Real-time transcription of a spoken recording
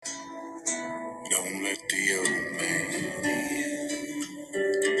let the old man in.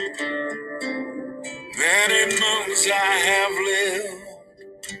 Many months I have lived,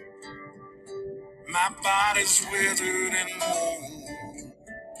 my body's withered and worn.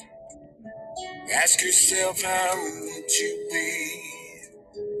 Ask yourself, how would you be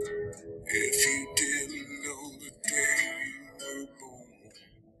if you didn't know the day you were born?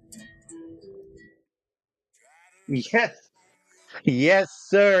 Yes. Yes,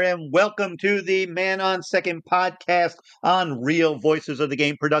 sir. And welcome to the Man on Second podcast on Real Voices of the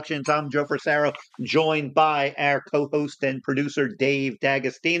Game Productions. I'm Joe Frisaro, joined by our co-host and producer, Dave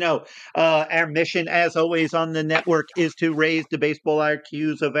D'Agostino. Our mission, as always, on the network is to raise the baseball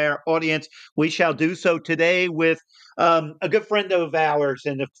IQs of our audience. We shall do so today with a good friend of ours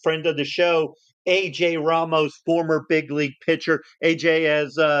and a friend of the show, AJ Ramos, former big league pitcher. AJ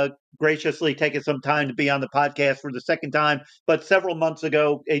has graciously taken some time to be on the podcast for the second time, but several months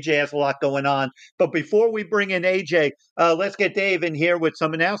ago, AJ has a lot going on. But before we bring in AJ, let's get Dave in here with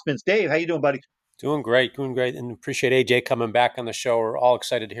some announcements. Dave, how you doing, buddy? Doing great, and appreciate AJ coming back on the show. We're all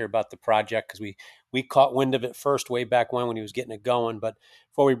excited to hear about the project because we caught wind of it first way back when he was getting it going. But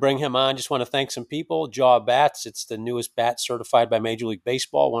before we bring him on, just want to thank some people. Jaw Bats, it's the newest bat certified by Major League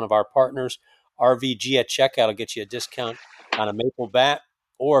Baseball, one of our partners. RVG at checkout will get you a discount on a maple bat,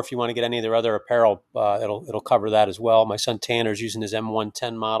 or if you want to get any of their other apparel, it'll cover that as well. My son Tanner's using his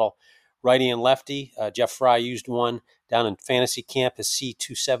M110 model, righty and lefty. Jeff Fry used one down in fantasy camp, his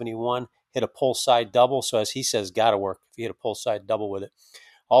C271. Hit a pull side double. So as he says, got to work if you hit a pull side double with it.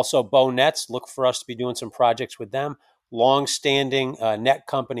 Also, Bow Nets, look for us to be doing some projects with them. Long-standing net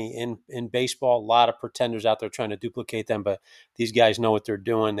company in baseball. A lot of pretenders out there trying to duplicate them, but these guys know what they're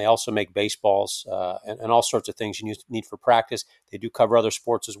doing. They also make baseballs and all sorts of things you need for practice. They do cover other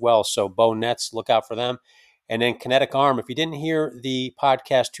sports as well. So Bow Nets, look out for them. And then Kinetic Arm. If you didn't hear the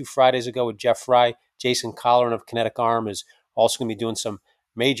podcast 2 Fridays ago with Jeff Fry, Jason Colleran of Kinetic Arm is also going to be doing some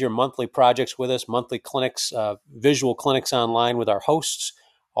major monthly projects with us, monthly clinics, visual clinics online with our hosts,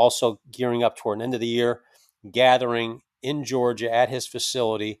 also gearing up toward the end of the year, gathering in Georgia at his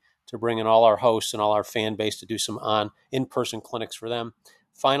facility to bring in all our hosts and all our fan base to do some in-person clinics for them.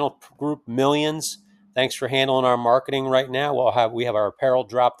 Final group, Millions. Thanks for handling our marketing right now. We have our apparel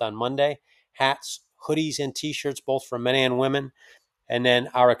dropped on Monday, hats, hoodies, and T-shirts, both for men and women. And then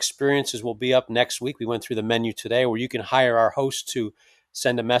our experiences will be up next week. We went through the menu today where you can hire our host to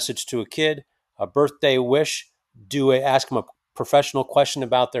send a message to a kid, a birthday wish, ask them a professional question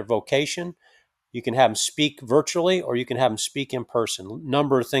about their vocation. You can have them speak virtually or you can have them speak in person. A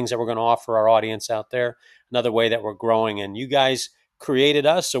number of things that we're going to offer our audience out there. Another way that we're growing. And you guys created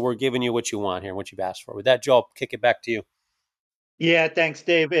us, so we're giving you what you want here and what you've asked for. With that, Joe, I'll kick it back to you. Yeah, thanks,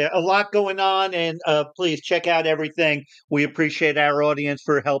 Dave. A lot going on, and please check out everything. We appreciate our audience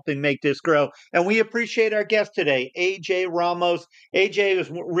for helping make this grow, and we appreciate our guest today, AJ Ramos. AJ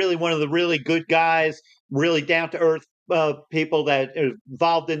is really one of the really good guys, really down to earth people that are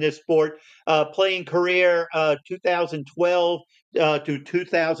involved in this sport. Playing career 2012 to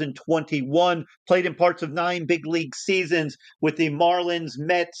 2021, played in parts of 9 big league seasons with the Marlins,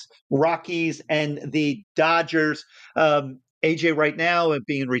 Mets, Rockies, and the Dodgers. AJ right now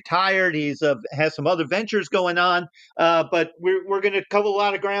being retired, he's has some other ventures going on, but we're going to cover a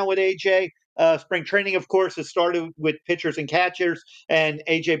lot of ground with AJ. Spring training, of course, has started with pitchers and catchers, and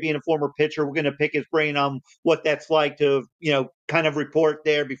AJ being a former pitcher, we're going to pick his brain on what that's like to, kind of report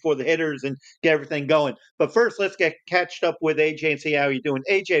there before the hitters and get everything going. But first, let's get catched up with AJ and see how you're doing.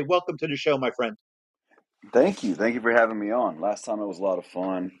 AJ, welcome to the show, my friend. Thank you. Thank you for having me on. Last time it was a lot of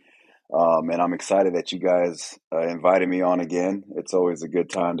fun. And I'm excited that you guys invited me on again. It's always a good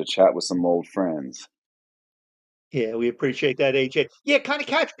time to chat with some old friends. Yeah, we appreciate that, AJ. Yeah, kind of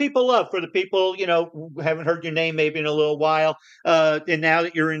catch people up for the people, who haven't heard your name maybe in a little while. And now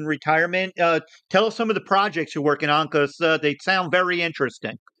that you're in retirement, tell us some of the projects you're working on because they sound very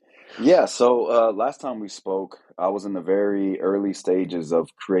interesting. Yeah, so last time we spoke, I was in the very early stages of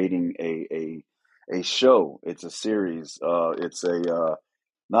creating a show. It's a series. It's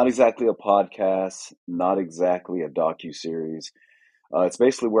not exactly a podcast, not exactly a docu-series. It's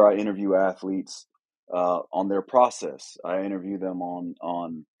basically where I interview athletes on their process. I interview them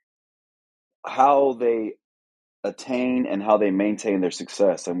on how they attain and how they maintain their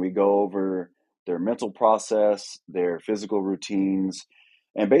success. And we go over their mental process, their physical routines,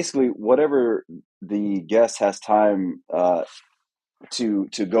 and basically whatever the guest has time to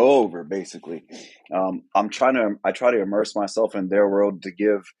go over. Basically, I try to immerse myself in their world to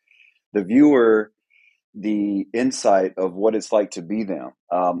give the viewer the insight of what it's like to be them.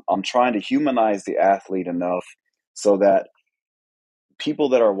 I'm trying to humanize the athlete enough so that people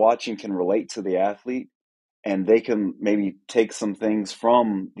that are watching can relate to the athlete, and they can maybe take some things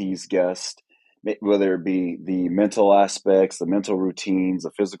from these guests, whether it be the mental aspects, the mental routines,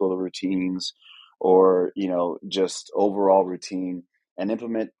 the physical routines, or just overall routine, and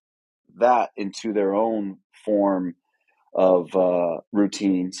implement that into their own form of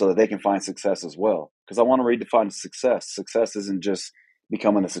routine so that they can find success as well. Because I want to redefine success. Success isn't just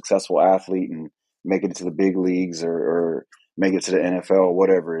becoming a successful athlete and making it to the big leagues or make it to the NFL or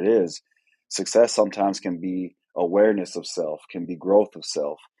whatever it is. Success sometimes can be awareness of self, can be growth of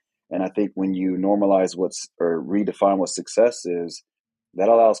self. And I think when you normalize or redefine what success is, that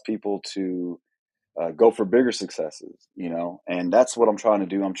allows people to go for bigger successes, and that's what I'm trying to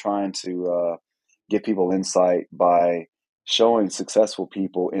do. I'm trying to give people insight by showing successful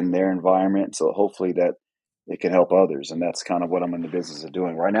people in their environment. So hopefully that it can help others. And that's kind of what I'm in the business of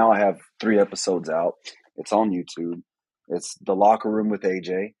doing. Right now I have 3 episodes out. It's on YouTube. It's The Locker Room with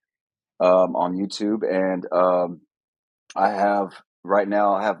AJ on YouTube. And I have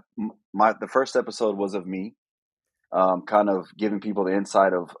the first episode was of me, kind of giving people the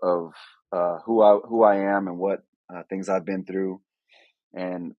insight of who I am and what things I've been through,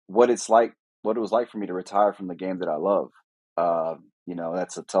 and what it was like for me to retire from the game that I love.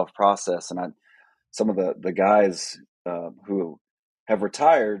 That's a tough process, and some of the guys who have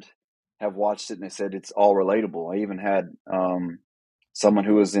retired have watched it and they said it's all relatable. I even had someone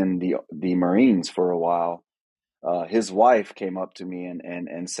who was in the Marines for a while. His wife came up to me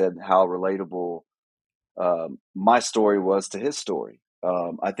and said how relatable my story was to his story.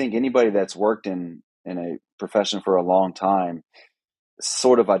 I think anybody that's worked in a profession for a long time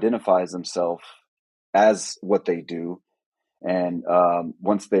sort of identifies themselves as what they do. And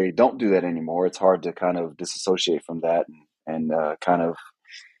once they don't do that anymore, it's hard to kind of disassociate from that and kind of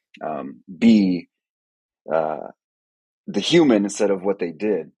be the human instead of what they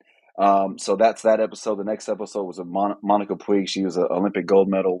did. So that's that episode. The next episode was Monica Puig. She was an Olympic gold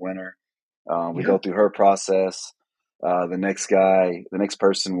medal winner. We go through her process. The next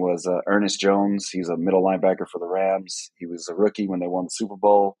person was Ernest Jones. He's a middle linebacker for the Rams. He was a rookie when they won the Super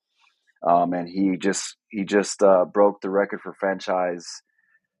Bowl. And he just broke the record for franchise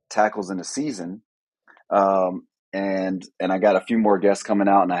tackles in a season. And I got a few more guests coming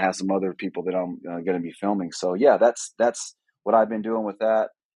out, and I have some other people that I'm going to be filming. So yeah, that's what I've been doing with that,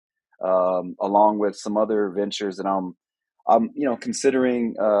 along with some other ventures that I'm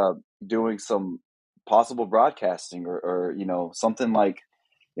considering doing some possible broadcasting or something like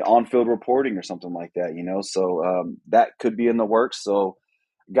on-field reporting or something like that. So that could be in the works. So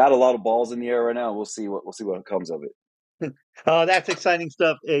got a lot of balls in the air right now. We'll see what comes of it. Oh, that's exciting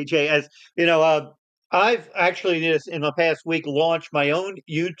stuff, AJ. As you know, I've actually just in the past week launched my own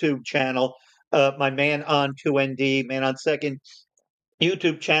YouTube channel, my Man on 2ND, Man on Second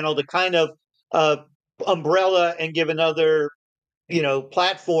YouTube channel to kind of uh, umbrella and give another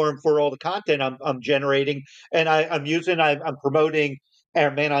platform for all the content I'm generating, and I'm promoting our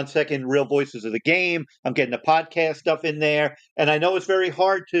Man on Second Real Voices of the Game. I'm getting the podcast stuff in there, and I know it's very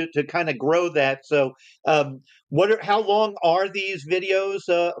hard to kind of grow that. So, how long are these videos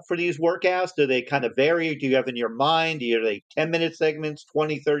for these workouts? Do they kind of vary? Do you have in your mind? Are they 10-minute segments,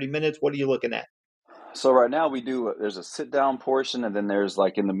 20, 30 minutes? What are you looking at? So right now there's a sit down portion, and then there's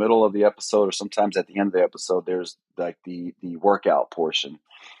like in the middle of the episode, or sometimes at the end of the episode, there's like the workout portion.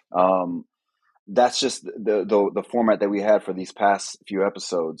 Um, that's just the format that we had for these past few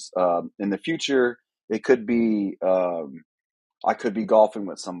episodes. In the future, it could be I could be golfing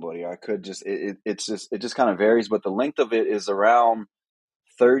with somebody. I could it just kind of varies, but the length of it is around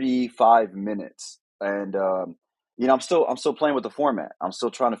 35 minutes. And I'm still playing with the format. I'm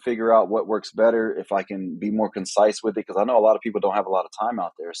still trying to figure out what works better, if I can be more concise with it, because I know a lot of people don't have a lot of time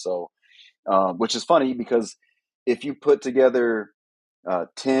out there. So which is funny, because if you put together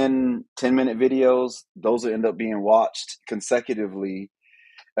 10-minute videos, those will end up being watched consecutively,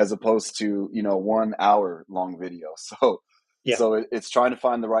 as opposed to 1 hour long video. Yeah. It's trying to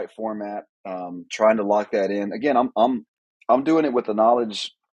find the right format, trying to lock that in. Again, I'm doing it with the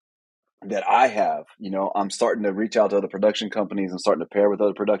knowledge that I have. I'm starting to reach out to other production companies and starting to pair with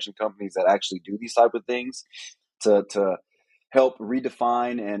other production companies that actually do these type of things to help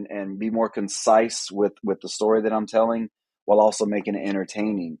redefine and be more concise with the story that I'm telling, while also making it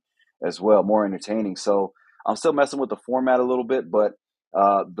entertaining as well, more entertaining. So I'm still messing with the format a little bit, but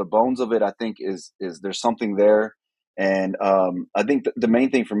the bones of it, I think, is there's something there. And I think the main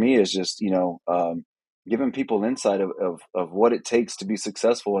thing for me is just giving people insight of what it takes to be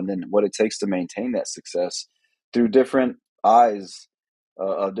successful, and then what it takes to maintain that success through different eyes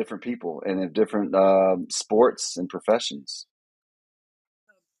of different people and of different sports and professions.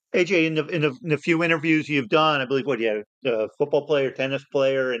 AJ, in the few interviews you've done, I believe what you have, football player, tennis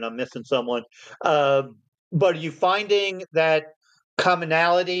player, and I'm missing someone. Uh, but are you finding that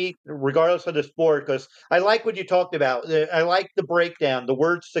commonality, regardless of the sport? Because I like what you talked about. I like the breakdown, the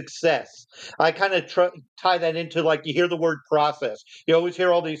word success. I kind of tie that into like you hear the word process. You always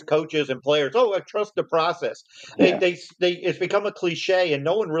hear all these coaches and players. Oh, I trust the process. Yeah. It's become a cliche, and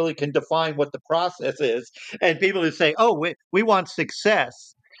no one really can define what the process is. And people just say, "Oh, we want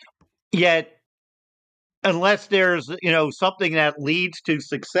success." Yet, unless there's something that leads to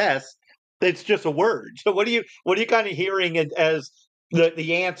success, it's just a word. So, what are you kind of hearing as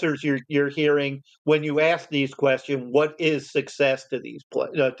the answers you're hearing when you ask these questions? What is success to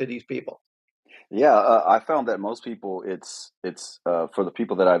to these people? Yeah, I found that most people, it's for the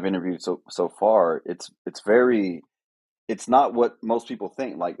people that I've interviewed so far, it's not what most people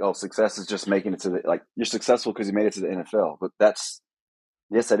think. Like, oh, success is just making it to the like you're successful because you made it to the NFL. But that's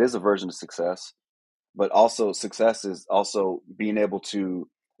yes, that is a version of success. But also success is also being able to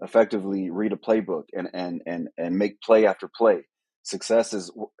effectively read a playbook and make play after play. Success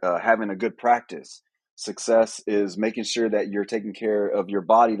is having a good practice. Success is making sure that you're taking care of your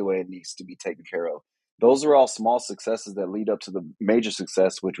body the way it needs to be taken care of. Those are all small successes that lead up to the major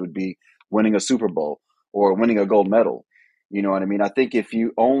success, which would be winning a Super Bowl or winning a gold medal. You know what I mean? I think if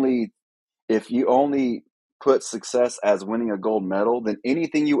you only put success as winning a gold medal, then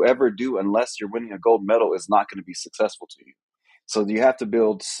anything you ever do, unless you're winning a gold medal, is not going to be successful to you. So you have to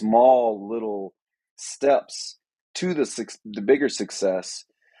build small little steps to the bigger success.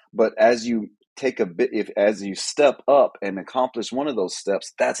 But as you take a bit, if as you step up and accomplish one of those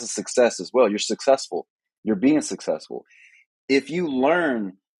steps, that's a success as well. You're successful. You're being successful. If you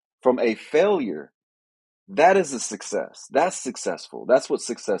learn from a failure, that is a success. That's successful. That's what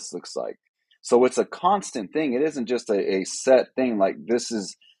success looks like. So it's a constant thing. It isn't just a set thing like this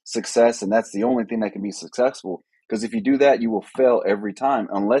is success and that's the only thing that can be successful. Because if you do that, you will fail every time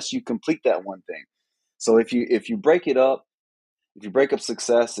unless you complete that one thing. So if you break it up, if you break up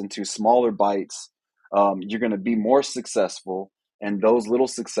success into smaller bites, you're going to be more successful. And those little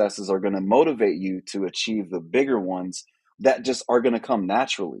successes are going to motivate you to achieve the bigger ones that just are going to come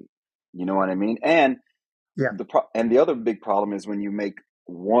naturally. You know what I mean? And Yeah. the other big problem is when you make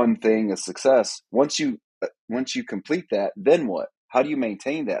one thing a success. Once you complete that, then what? How do you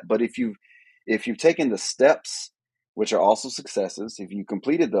maintain that? But if you've taken the steps, which are also successes, if you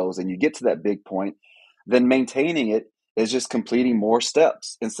completed those and you get to that big point, then maintaining it is just completing more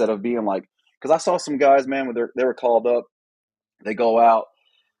steps instead of being like. Because I saw some guys, man, when they were called up, they go out,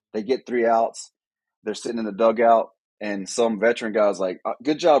 they get 3 outs, they're sitting in the dugout, and some veteran guy's like,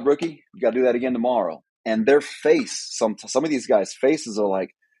 "Good job, rookie. You got to do that again tomorrow." And their face, some of these guys' faces are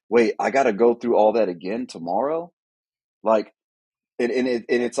like, "Wait, I got to go through all that again tomorrow?" Like, and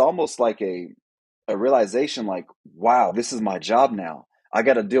it's almost like a realization, like, "Wow, this is my job now. I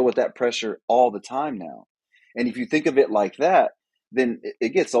got to deal with that pressure all the time now." And if you think of it like that, then it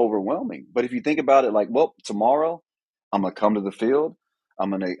gets overwhelming. But if you think about it like, well, tomorrow I'm gonna come to the field. I'm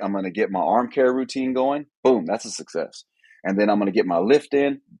gonna get my arm care routine going. Boom, that's a success. And then I'm gonna get my lift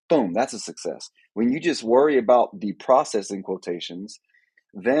in. Boom, that's a success. When you just worry about the process in quotations,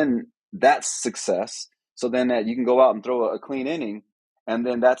 then that's success. So then that you can go out and throw a clean inning, and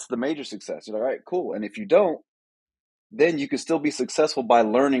then that's the major success. You're like, all right, cool. And if you don't, then you can still be successful by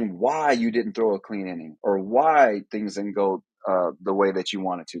learning why you didn't throw a clean inning or why things didn't go the way that you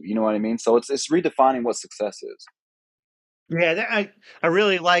wanted to. You know what I mean? So it's redefining what success is. Yeah, I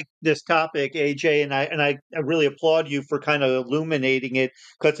really like this topic, AJ, and I really applaud you for kind of illuminating it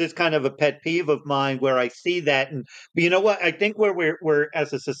because it's kind of a pet peeve of mine where I see that, and but you know what? I think where we're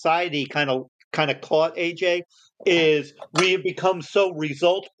as a society kind of caught, AJ, is we have become so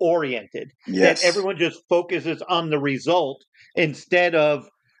result oriented that Yes. everyone just focuses on the result instead of,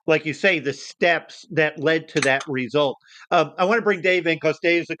 like you say, the steps that led to that result. I want to bring Dave in because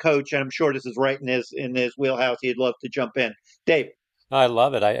Dave's a coach, and I'm sure this is right in his wheelhouse. He'd love to jump in. Dave. I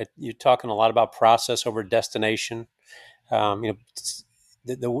love it. You're talking a lot about process over destination. The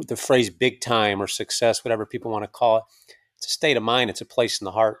phrase "big time" or success, whatever people want to call it, it's a state of mind. It's a place in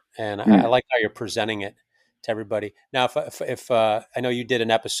the heart, and I Hmm. like how you're presenting it to everybody. Now, if I know you did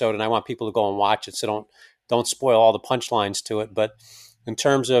an episode, and I want people to go and watch it, so don't spoil all the punchlines to it. But in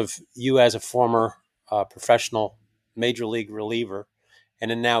terms of you as a former professional major league reliever, and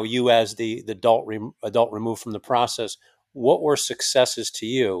then now you as the adult removed from the process, what were successes to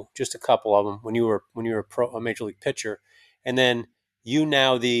you? Just a couple of them when you were a major league pitcher, and then you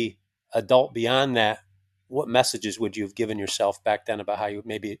now the adult beyond that. What messages would you have given yourself back then about how you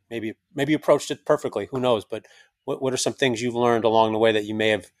maybe approached it perfectly? Who knows? But what are some things you've learned along the way that you may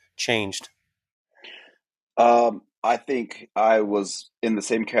have changed? I think I was in the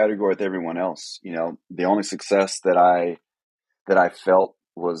same category with everyone else. The only success that I felt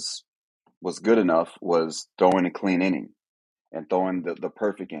was good enough was throwing a clean inning and throwing the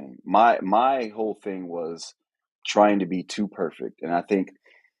perfect inning. My whole thing was trying to be too perfect. And I think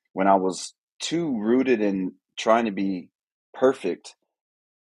when I was too rooted in trying to be perfect,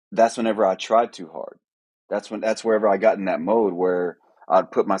 that's whenever I tried too hard. That's wherever I got in that mode where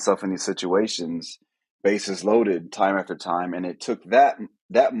I'd put myself in these situations, bases loaded time after time, and it took that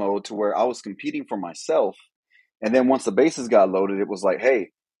mode to where I was competing for myself. And then once the bases got loaded, it was like,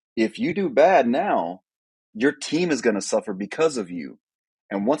 hey, if you do bad now, your team is going to suffer because of you.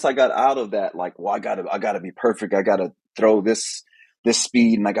 And once I got out of that, like, well, I gotta be perfect. I gotta throw this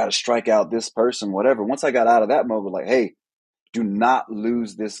speed, and I gotta strike out this person, whatever. Once I got out of that mode, like, hey, do not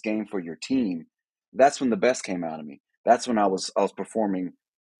lose this game for your team. That's when the best came out of me. That's when I was performing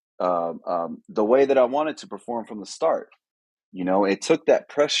the way that I wanted to perform from the start. It took that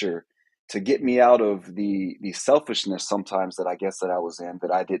pressure to get me out of the selfishness sometimes that I guess that I was in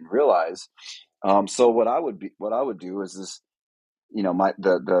that I didn't realize. So what I would do is this,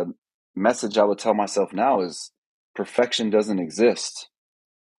 the message I would tell myself now is perfection doesn't exist.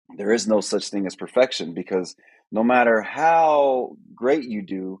 There is no such thing as perfection, because no matter how great you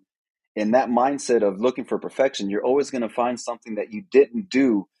do, in that mindset of looking for perfection, you're always going to find something that you didn't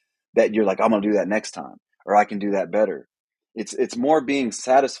do that you're like, I'm going to do that next time, or I can do that better. It's more being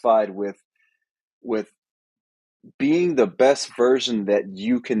satisfied with being the best version that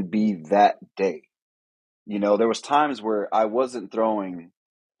you can be that day. There was times where I wasn't throwing,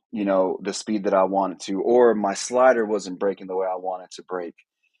 the speed that I wanted to, or my slider wasn't breaking the way I wanted to break.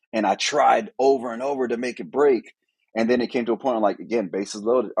 And I tried over and over to make it break. And then it came to a point like, again, bases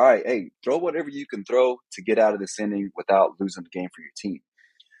loaded. All right, hey, throw whatever you can throw to get out of this inning without losing the game for your team.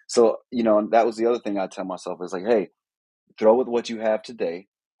 So, and that was the other thing I tell myself is like, hey, throw with what you have today.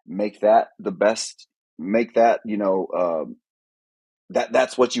 Make that the best. Make that,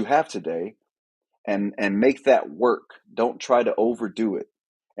 that's what you have today, and make that work. Don't try to overdo it.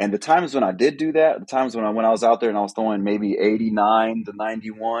 And the times when I did do that, the times when I was out there and I was throwing maybe 89 to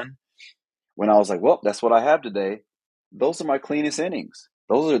 91, when I was like, well, that's what I have today, those are my cleanest innings.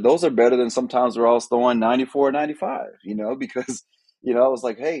 Those are better than sometimes where I was throwing 94, 95, because, I was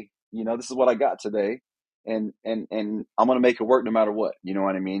like, hey, this is what I got today. And I'm going to make it work no matter what, you know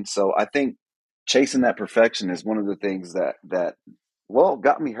what I mean? So I think chasing that perfection is one of the things that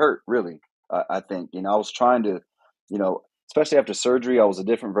got me hurt, really. I think, I was trying to, especially after surgery, I was a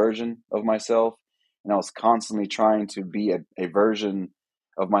different version of myself, and I was constantly trying to be a version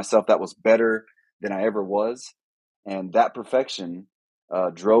of myself that was better than I ever was. And that perfection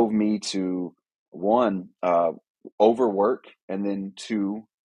drove me to, one, overwork, and then two,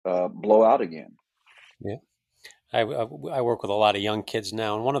 blow out again. Yeah. I work with a lot of young kids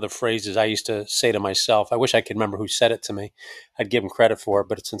now, and one of the phrases I used to say to myself, I wish I could remember who said it to me. I'd give them credit for it,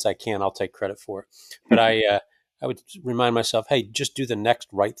 but since I can't, I'll take credit for it. But I would remind myself, hey, just do the next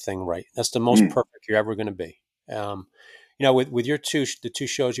right thing right. That's the most perfect you're ever going to be. With the two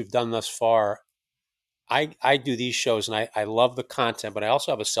shows you've done thus far, I do these shows and I love the content, but I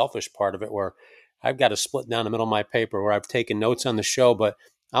also have a selfish part of it where I've got to split down the middle of my paper where I've taken notes on the show, but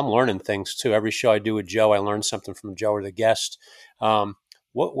I'm learning things too. Every show I do with Joe, I learn something from Joe or the guest.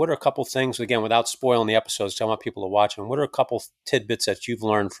 What are a couple things, again, without spoiling the episodes, I want people to watch them. What are a couple tidbits that you've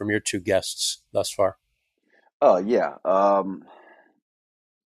learned from your two guests thus far? Oh, yeah. Well,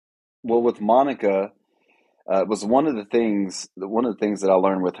 with Monica, it was one of the things that I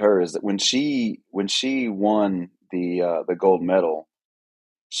learned with her is that when she won the gold medal,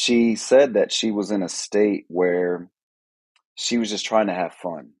 she said that she was in a state where she was just trying to have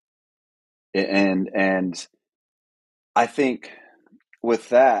fun. And I think with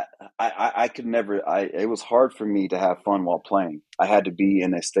that, I could never, it was hard for me to have fun while playing. I had to be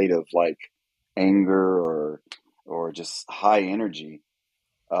in a state of like anger or just high energy.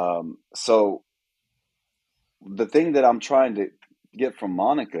 So the thing that I'm trying to get from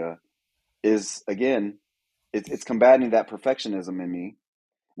Monica is, again, it's combating that perfectionism in me,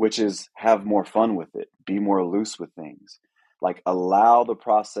 which is have more fun with it, be more loose with things, like allow the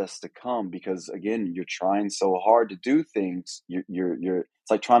process to come, because again, you're trying so hard to do things. You're it's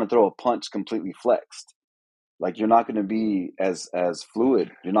like trying to throw a punch completely flexed. Like you're not going to be as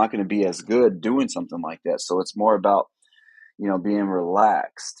fluid. You're not going to be as good doing something like that. So it's more about, being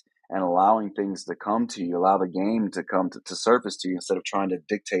relaxed and allowing things to come to you, allow the game to come to surface to you instead of trying to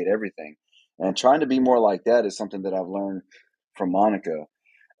dictate everything. And trying to be more like that is something that I've learned from Monica.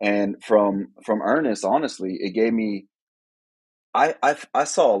 And from Ernest, honestly, it gave me I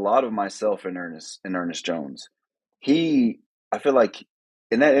saw a lot of myself in Ernest Jones. I feel like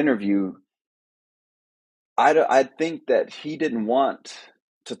in that interview, I think that he didn't want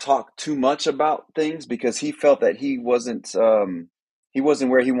to talk too much about things because he felt that he wasn't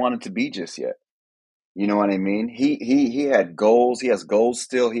where he wanted to be just yet. You know what I mean? He had goals. He has goals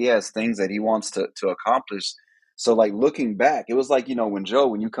still. He has things that he wants to accomplish. So like looking back, it was like,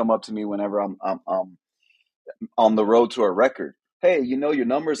 when you come up to me whenever I'm on the road to a record. Hey, you know your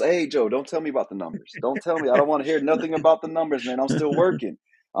numbers? Hey, Joe, don't tell me about the numbers. Don't tell me. I don't want to hear nothing about the numbers, man. I'm still working.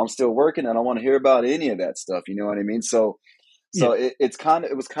 I'm still working. I don't want to hear about any of that stuff. You know what I mean? So, Yeah. so it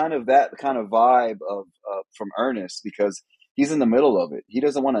was kind of that kind of vibe of from Ernest because he's in the middle of it. He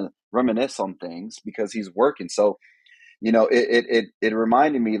doesn't want to reminisce on things because he's working. So, it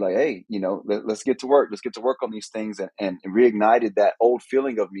reminded me like, hey, let's get to work. Let's get to work on these things and reignited that old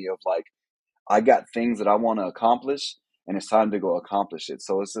feeling of me of like, I got things that I want to accomplish, and it's time to go accomplish it.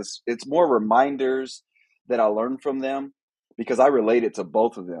 So it's more reminders that I learned from them because I relate it to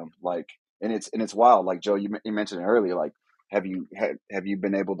both of them. Like, and it's wild. Like Joe, you mentioned it earlier. Like, have you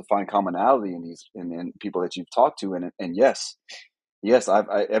been able to find commonality in these in people that you've talked to? And yes,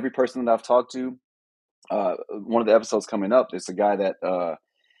 every person that I've talked to. One of the episodes coming up is a guy that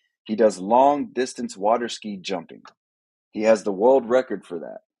he does long distance water ski jumping. He has the world record for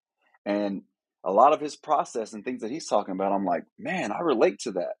that. And a lot of his process and things that he's talking about, I'm like, man, I relate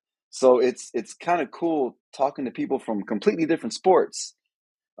to that. So it's kind of cool talking to people from completely different sports,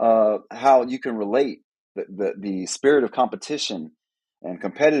 how you can relate the spirit of competition and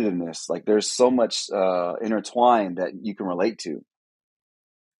competitiveness. Like there's so much intertwined that you can relate to.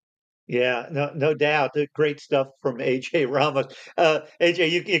 Yeah, no doubt. The great stuff from AJ Ramos.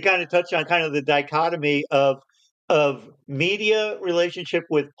 AJ, you kind of touched on kind of the dichotomy of media relationship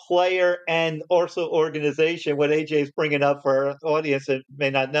with player and also organization. What AJ is bringing up for our audience that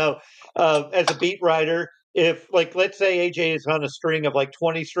may not know, as a beat writer, if like let's say AJ is on a string of like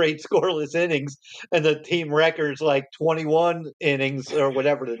 20 straight scoreless innings, and the team record's like 21 innings or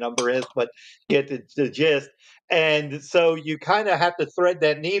whatever the number is, but get the gist. And so you kind of have to thread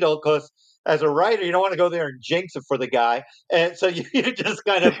that needle because as a writer, you don't want to go there and jinx it for the guy. And so you just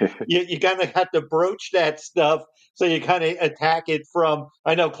kind of you kind of have to broach that stuff. So you kind of attack it from.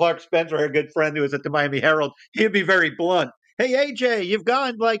 I know Clark Spencer, a good friend who was at the Miami Herald. He'd be very blunt. Hey AJ, you've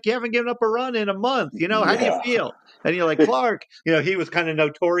gone like you haven't given up a run in a month. How do you Yeah. feel? And you're like Clark. He was kind of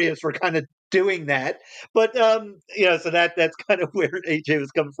notorious for kind of doing that. But so that's kind of where AJ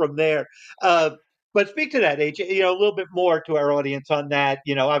was coming from there. But speak to that, AJ, a little bit more to our audience on that.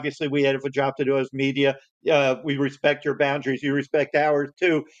 Obviously we have a job to do as media. We respect your boundaries. You respect ours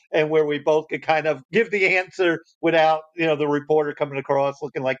too. And where we both could kind of give the answer without, the reporter coming across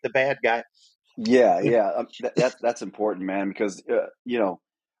looking like the bad guy. Yeah, yeah. That's important, man, because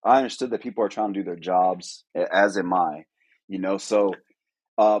I understood that people are trying to do their jobs, as am I. So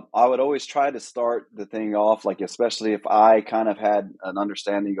I would always try to start the thing off, like especially if I kind of had an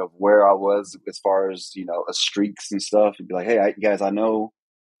understanding of where I was as far as a streaks and stuff. It'd be like, hey, guys, I know,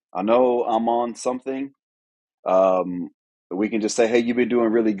 I'm on something. Um, we can just say, hey, you've been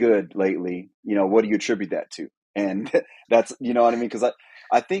doing really good lately. What do you attribute that to? And that's, you know what I mean? Because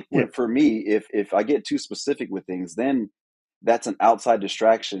I think Yeah. for me, if I get too specific with things, then that's an outside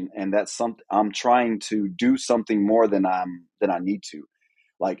distraction, and that's something I'm trying to do something more than I need to.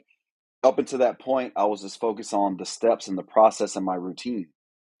 Like up until that point, I was just focused on the steps and the process and my routine.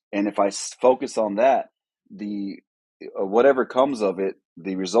 And if I focus on that, the whatever comes of it,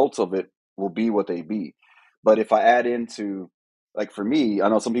 the results of it will be what they be. But if I add into, like for me, I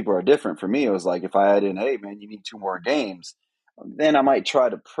know some people are different. For me, it was like if I add in, hey man, you need two more games, then I might try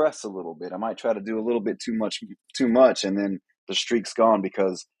to press a little bit. I might try to do a little bit too much, and then the streak's gone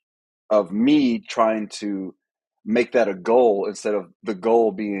because of me trying to make that a goal instead of the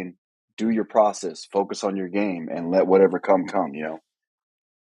goal being do your process, focus on your game, and let whatever come.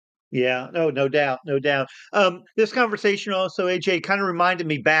 Yeah, no doubt, no doubt. This conversation also, AJ, kind of reminded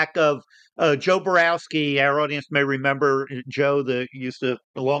me back of Joe Borowski. Our audience may remember Joe, the used to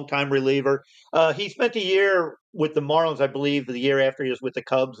a longtime reliever. He spent a year with the Marlins, I believe, the year after he was with the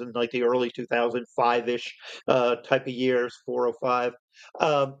Cubs in like the early 2005-ish type of years, 405.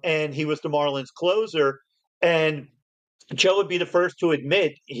 And he was the Marlins closer. And Joe would be the first to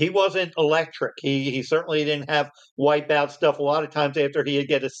admit he wasn't electric. He certainly didn't have wipeout stuff. A lot of times after he'd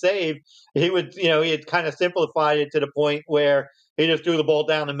get a save, he would, he had kind of simplified it to the point where he just threw the ball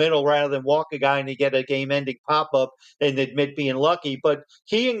down the middle rather than walk a guy and he get a game-ending pop-up and admit being lucky. But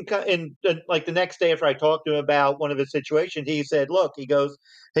he, like the next day after I talked to him about one of his situations, he said, "Look," he goes,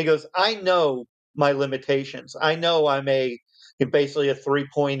 "I know my limitations. I know I'm a basically a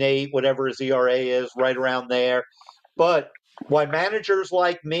 3.8, whatever his ERA is, right around there. But why managers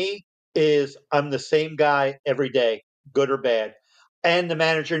like me is I'm the same guy every day, good or bad. And the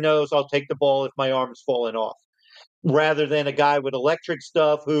manager knows I'll take the ball if my arm's falling off, rather than a guy with electric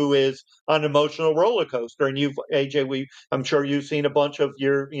stuff who is on an emotional roller coaster. And you've AJ, I'm sure you've seen a bunch of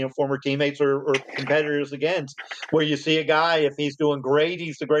your former teammates or competitors against, where you see a guy, if he's doing great,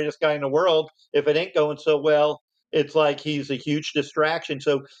 he's the greatest guy in the world. If it ain't going so well, it's like he's a huge distraction.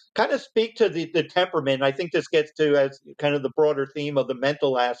 So kind of speak to the temperament. I think this gets to as kind of the broader theme of the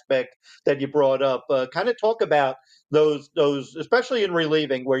mental aspect that you brought up. Kind of talk about those, especially in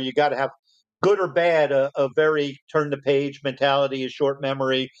relieving, where you got to have good or bad, a very turn the page mentality, a short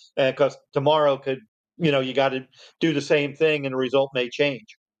memory, because tomorrow could, you got to do the same thing and the result may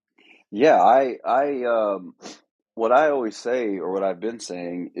change. Yeah, what I always say, or what I've been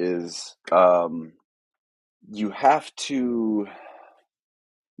saying, is you have to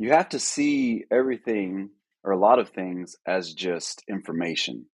you have to see everything or a lot of things as just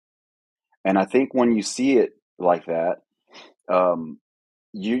information. And I think when you see it like that, um,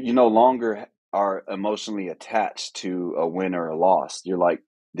 you no longer are emotionally attached to a win or a loss. You're like,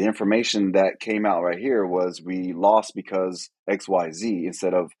 the information that came out right here was we lost because XYZ,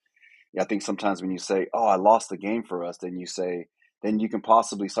 instead of, I think sometimes when you say, oh, I lost the game for us, then you can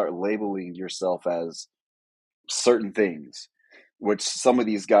possibly start labeling yourself as certain things, which some of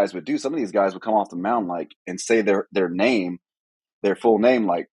these guys would do. Some of these guys would come off the mound and say their name, their full name,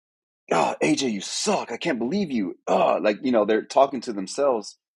 like, oh, AJ, you suck. I can't believe you. Oh, they're talking to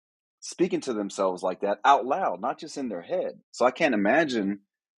themselves, speaking to themselves like that out loud, not just in their head. So I can't imagine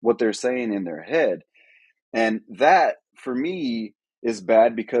what they're saying in their head. And that, for me, is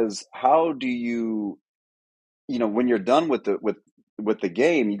bad, because how do when you're done with the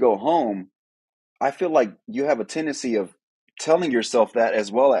game, you go home. I feel like you have a tendency of telling yourself that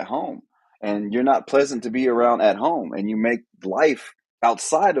as well at home, and you're not pleasant to be around at home, and you make life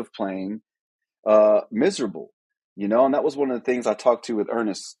outside of playing miserable. And that was one of the things I talked to with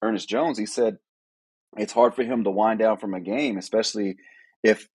Ernest Jones. He said it's hard for him to wind down from a game, especially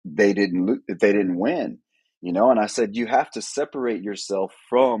if they didn't win. And I said you have to separate yourself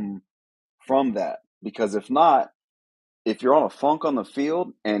from that, because if not, if you're on a funk on the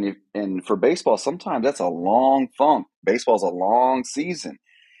field, and for baseball, sometimes that's a long funk. Baseball's a long season.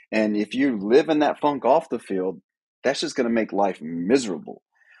 And if you live in that funk off the field, that's just going to make life miserable.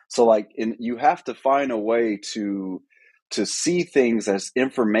 So you have to find a way to see things as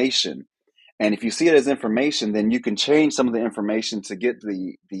information. And if you see it as information, then you can change some of the information to get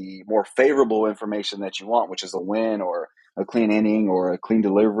the more favorable information that you want, which is a win or a clean inning or a clean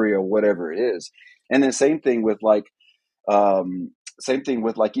delivery or whatever it is. And then um, same thing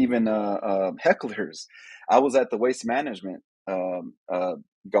with even hecklers. I was at the Waste Management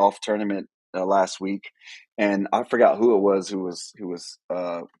golf tournament last week, and I forgot who it was who was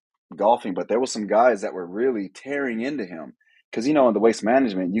golfing, but there was some guys that were really tearing into him, because in the Waste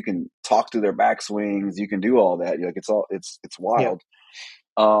Management you can talk to their backswings, you can do all that. It's Yeah. wild.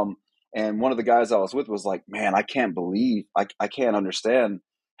 Um, and one of the guys I was with was like, "Man, I can't believe I can't understand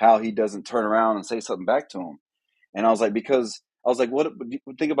how he doesn't turn around and say something back to him." And I was like, because I was like, what?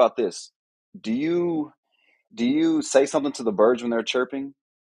 Think about this. Do you say something to the birds when they're chirping?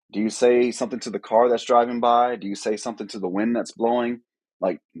 Do you say something to the car that's driving by? Do you say something to the wind that's blowing?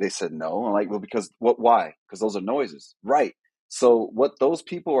 Like, they said no. I'm like, well, because what? Why? Because those are noises, right? So what those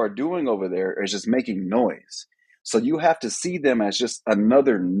people are doing over there is just making noise. So you have to see them as just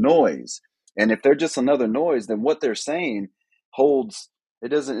another noise. And if they're just another noise, then what they're saying holds. It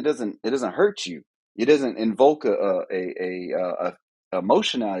doesn't hurt you. It doesn't invoke a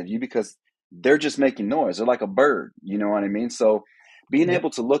emotion out of you, because they're just making noise. They're like a bird. You know what I mean? So being Yeah. able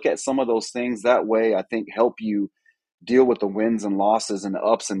to look at some of those things that way, I think, help you deal with the wins and losses and the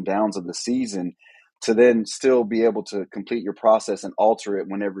ups and downs of the season, to then still be able to complete your process and alter it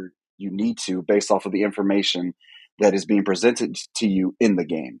whenever you need to, based off of the information that is being presented to you in the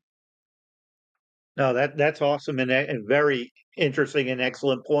game. No, that's awesome and very interesting and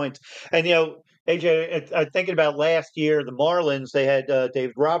excellent points. And AJ, I'm thinking about last year, the Marlins. They had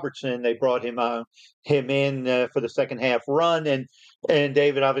David Robertson. They brought him in for the second half run, and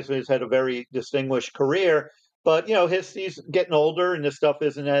David obviously has had a very distinguished career. But he's getting older, and this stuff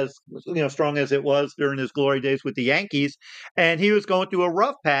isn't as strong as it was during his glory days with the Yankees. And he was going through a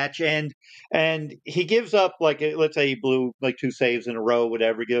rough patch, and he gives up, let's say he blew like two saves in a row,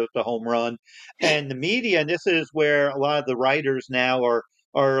 whatever, gives up the home run, and the media, and this is where a lot of the writers now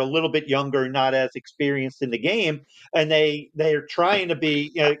are a little bit younger, not as experienced in the game, and they're trying to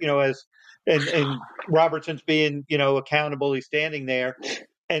be, as and Robertson's being, accountable. He's standing there,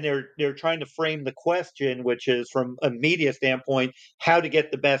 and they're trying to frame the question, which is from a media standpoint, how to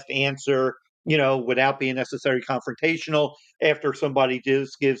get the best answer, without being necessarily confrontational after somebody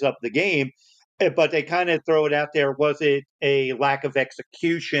just gives up the game. But they kind of throw it out there. Was it a lack of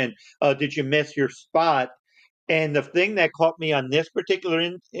execution? Did you miss your spot? And the thing that caught me on this particular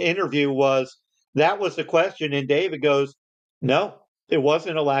interview was that was the question. And David goes, no, it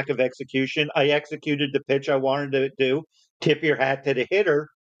wasn't a lack of execution. I executed the pitch I wanted to do. Tip your hat to the hitter,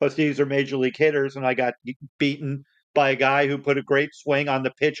 because these are major league hitters. And I got beaten by a guy who put a great swing on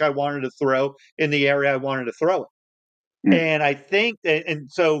the pitch I wanted to throw in the area I wanted to throw it. Mm. And I think that, and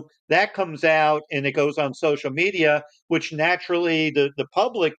so that comes out and it goes on social media, which naturally the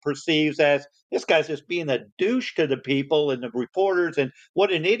public perceives as this guy's just being a douche to the people and the reporters and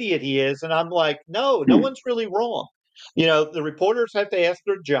what an idiot he is. And I'm like, no Mm. one's really wrong. The reporters have to ask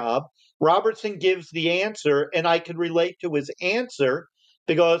their job. Robertson gives the answer, and I could relate to his answer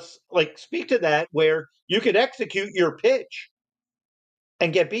because, like, speak to that where you could execute your pitch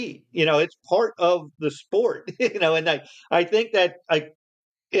and get beat. It's part of the sport, and I think that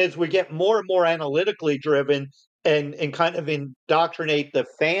as we get more and more analytically driven and kind of indoctrinate the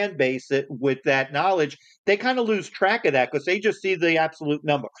fan base with that knowledge, they kind of lose track of that because they just see the absolute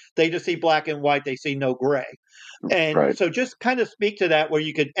number. They just see black and white. They see no gray. And Right. so just kind of speak to that where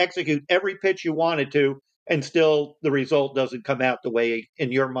you could execute every pitch you wanted to and still the result doesn't come out the way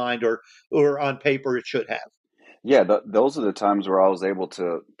in your mind or on paper it should have. Yeah, those are the times where I was able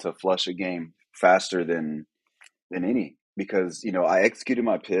to flush a game faster than any because I executed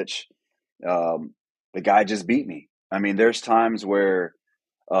my pitch. Um, the guy just beat me. I mean, there's times where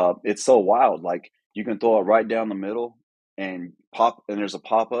it's so wild. Like you can throw it right down the middle and pop, and there's a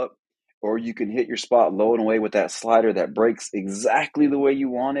pop up, or you can hit your spot low and away with that slider that breaks exactly the way you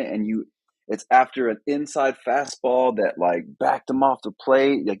want it, and it's after an inside fastball that like backed him off the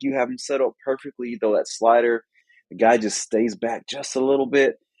plate. Like you have him set up perfectly. You throw that slider, the guy just stays back just a little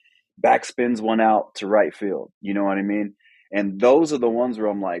bit, backspins one out to right field. You know what I mean? And those are the ones where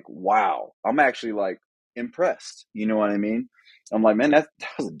I'm like, wow, I'm actually like impressed. You know what I mean? I'm like, man, that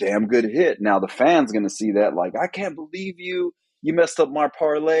was a damn good hit. Now the fans gonna see that, like, I can't believe you messed up my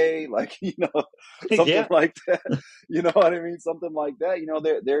parlay, like, something Yeah. like that. You know what I mean? Something like that.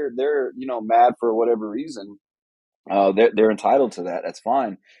 They're mad for whatever reason. They're entitled to that. That's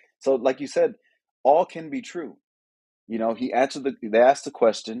fine. So, like you said, all can be true. They asked the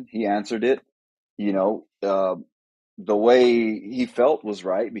question, he answered it. You know, the way he felt was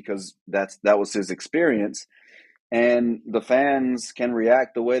right because that was his experience, and the fans can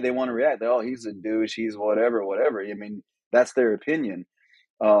react the way they want to react. Oh, he's a douche, he's whatever, whatever. I mean, that's their opinion.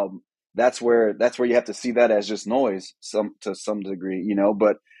 Um, that's where you have to see that as just noise, to some degree,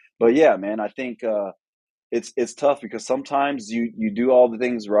 But yeah, man, I think it's tough because sometimes you do all the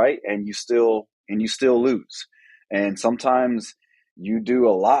things right and you still lose, and sometimes you do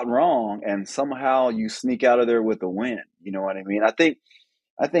a lot wrong and somehow you sneak out of there with a win. You know what I mean? I think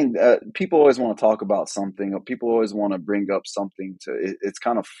people always want to talk about something, or people always want to bring up something it's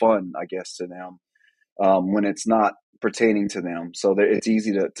kind of fun, I guess, to them when it's not pertaining to them. So it's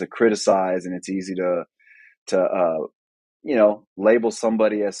easy to criticize, and it's easy to label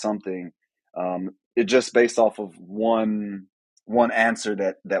somebody as something. It just based off of one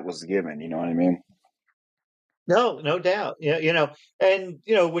answer that was given. You know what I mean? No, no doubt. Yeah, and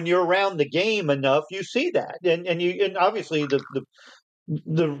when you're around the game enough, you see that, and obviously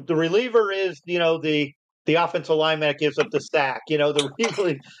the reliever is the offensive lineman that gives up the sack. The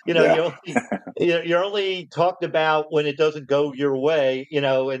really Yeah. you're only talked about when it doesn't go your way.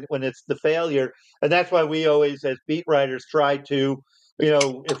 And when it's the failure, and that's why we always, as beat writers, try to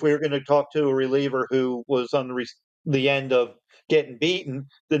if we were going to talk to a reliever who was on the end of getting beaten,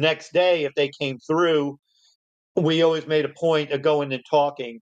 the next day if they came through, we always made a point of going and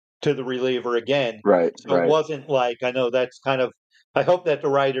talking to the reliever again. Right. So it Right. wasn't like, I know that's kind of, I hope that the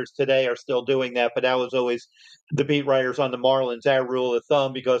writers today are still doing that, but that was always the beat writers on the Marlins, our rule of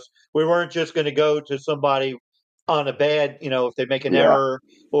thumb, because we weren't just going to go to somebody on a bad, if they make an Yeah. error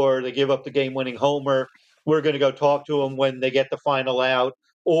or they give up the game winning homer, we're going to go talk to them when they get the final out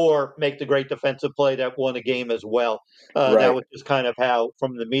or make the great defensive play that won a game as well. That Right. was just kind of how,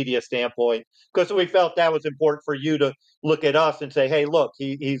 from the media standpoint, because we felt that was important for you to look at us and say, "Hey, look,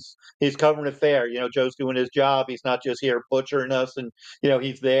 he's covering it fair. Joe's doing his job. He's not just here butchering us, and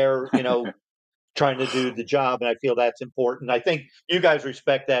he's there, trying to do the job." And I feel that's important. I think you guys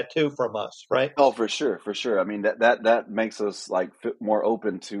respect that too from us, right? Oh, for sure, for sure. I mean, that makes us like more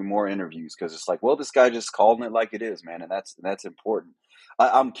open to more interviews because it's like, well, this guy just calling it like it is, man, and that's important.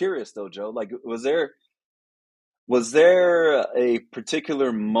 I'm curious though, Joe. Like, was there a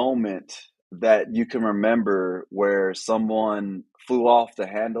particular moment that you can remember where someone flew off the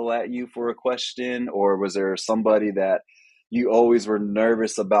handle at you for a question, or was there somebody that you always were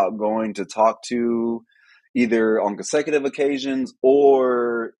nervous about going to talk to, either on consecutive occasions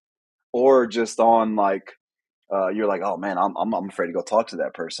or just on like you're like, oh man, I'm afraid to go talk to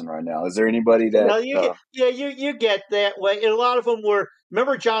that person right now. Is there anybody that? Well, you get that way. And a lot of them were.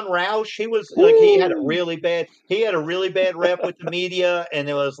 Remember John Roush? He was like Woo! he had a really bad rep with the media, and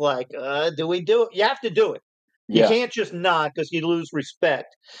it was like, do we do it? You have to do it. You Yeah, can't just not because you lose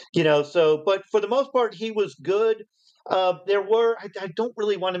respect, So, but for the most part, he was good. There were I don't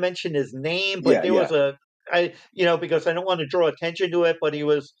really want to mention his name, but yeah, there was yeah. because I don't want to draw attention to it, but he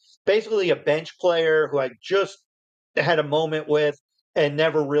was basically a bench player who I just had a moment with and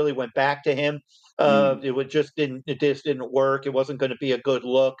never really went back to him. Mm, It just didn't work. It wasn't going to be a good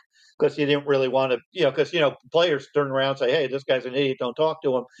look because you didn't really want to, because players turn around and say, "Hey, this guy's an idiot. Don't talk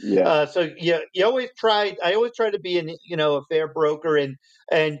to him." yeah. So you always tried. I always try to be a fair broker, and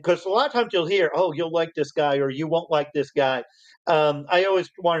because a lot of times you'll hear, "Oh, you'll like this guy," or "You won't like this guy." I always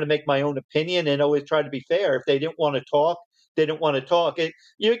wanted to make my own opinion and always try to be fair. If they didn't want to talk, they didn't want to talk.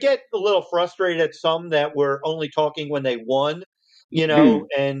 You get a little frustrated at some that were only talking when they won,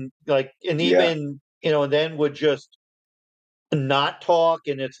 and like, and Yeah. even, and then would just not talk.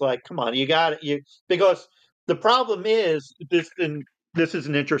 And it's like, come on, because the problem is and this is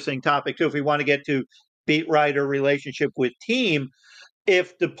an interesting topic too. If we want to get to beat writer relationship with team,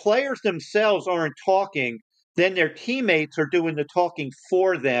 if the players themselves aren't talking, then their teammates are doing the talking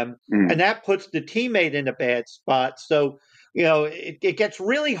for them. And Mm. that puts the teammate in a bad spot. So, it gets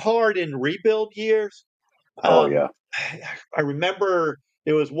really hard in rebuild years. Oh yeah. um, I remember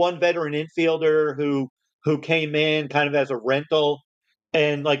there was one veteran infielder who came in kind of as a rental,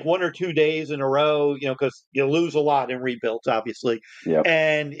 and like 1 or 2 days in a row, because you lose a lot in rebuilds, obviously. Yep.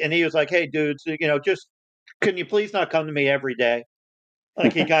 And he was like, "Hey, dudes, just can you please not come to me every day?"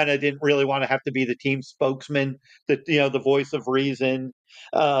 Like he kind of didn't really want to have to be the team spokesman, the voice of reason,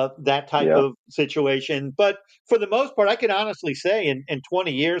 that type Yeah. of situation. But for the most part, I can honestly say in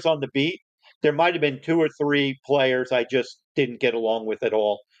 20 years on the beat, there might have been 2 or 3 players I just didn't get along with at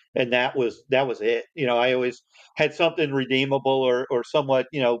all, and that was it. I always had something redeemable or somewhat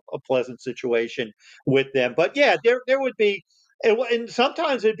a pleasant situation with them. But yeah, there would be. And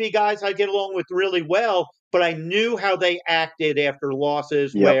sometimes it'd be guys I get along with really well, but I knew how they acted after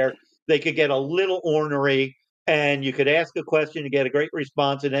losses Yep. where they could get a little ornery, and you could ask a question and get a great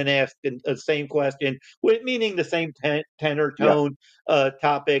response and then ask the same question, meaning the same tenor, Yeah. tone,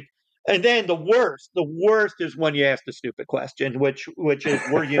 topic. And then the worst is when you ask the stupid question, which is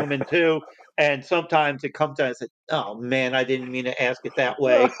we're human too. And sometimes it comes out and says, "Oh man, I didn't mean to ask it that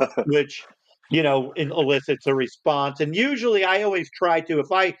way," which elicits a response. And usually I always try to,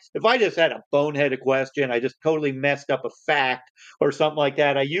 if I just had a boneheaded question, I just totally messed up a fact or something like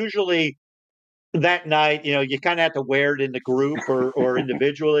that, I usually that night, you kind of have to wear it in the group or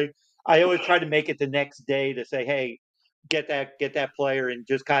individually. I always try to make it the next day to say, "Hey, get that player," and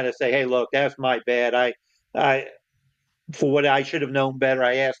just kind of say, "Hey, look, that's my bad. I for what I should have known better,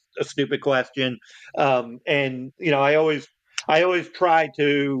 I asked a stupid question." And I always try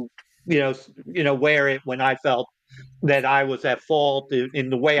to wear it when I felt that I was at fault in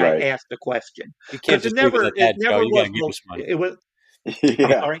the way I Right. asked the question, You can't because just leave it at it that, Joe. never You got was. to give us one. It was. I'm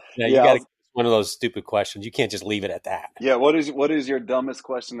Yeah. sorry. Yeah, you Yeah. got to give us one of those stupid questions. You can't just leave it at that. Yeah. What is your dumbest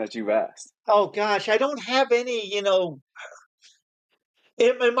question that you've asked? Oh gosh, I don't have any.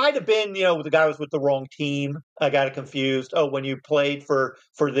 It might have been, the guy was with the wrong team. I got it confused. Oh, when you played for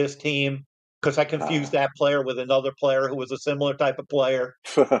this team, because I confused Ah. that player with another player who was a similar type of player.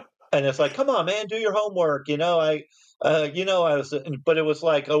 And it's like, come on, man, do your homework. I was, but it was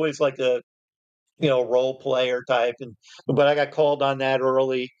like always like a role player type, but I got called on that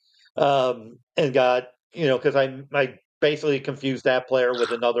early, and got because I basically confused that player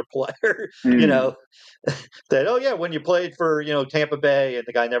with another player, you Mm. know, that, oh yeah, when you played for Tampa Bay, and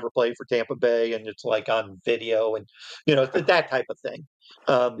the guy never played for Tampa Bay, and it's like on video, and that type of thing.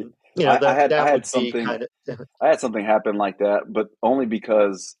 I That had I that would had be something kind of. I had something happen like that, but only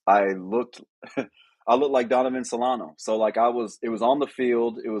because I looked I looked like Donovan Solano. So like it was on the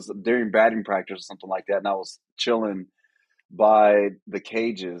field, it was during batting practice or something like that, and I was chilling by the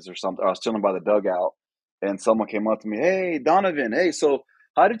cages or something. I was chilling by the dugout, and someone came up to me, "Hey, Donovan. Hey, so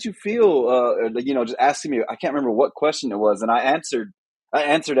how did you feel?" Just asking me. I can't remember what question it was, and I answered. I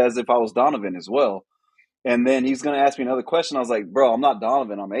answered as if I was Donovan as well. And then he's going to ask me another question. I was like, "Bro, I'm not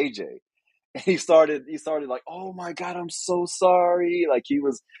Donovan. I'm AJ." And he started like, "Oh my God, I'm so sorry." Like he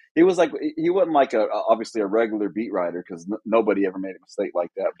was like, he wasn't like obviously a regular beat writer, because nobody ever made a mistake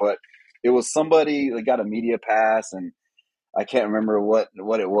like that. But it was somebody that got a media pass, and I can't remember what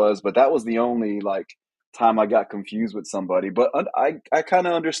it was, but that was the only like time I got confused with somebody. But I kind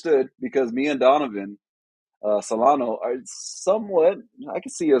of understood, because me and Donovan Solano are somewhat. I can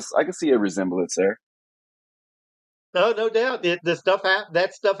see a resemblance there. No, no doubt. The stuff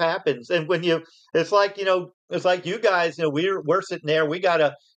that stuff happens, and when it's like it's like you guys. We're sitting there. We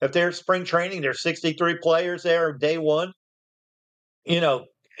gotta if there's spring training, there's 63 players there day one. You know,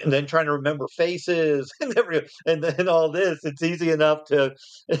 and then trying to remember faces and then all this. It's easy enough to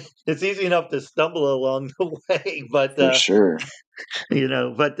stumble along the way, but For sure,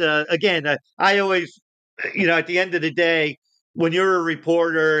 again, I always, at the end of the day, when you're a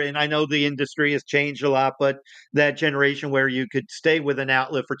reporter, and I know the industry has changed a lot, but that generation where you could stay with an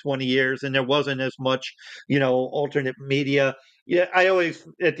outlet for 20 years and there wasn't as much, alternate media. Yeah, I always,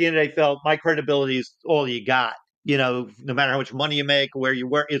 at the end of the day, felt my credibility is all you got. No matter how much money you make, where you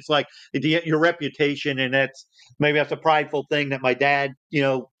work, it's like your reputation, and maybe that's a prideful thing that my dad,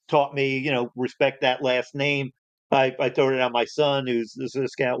 taught me. Respect that last name. I told it on my son, who's a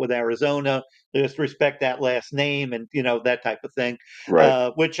scout with Arizona. Just respect that last name, and that type of thing,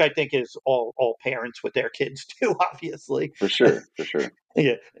 right? which I think is all parents with their kids do, obviously. For sure, for sure.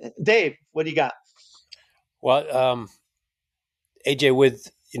 Yeah, Dave, what do you got? Well, AJ,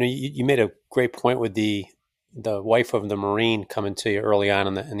 with you made a great point with the wife of the Marine coming to you early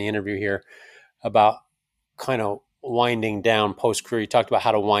on in the interview here about kind of winding down post career. You talked about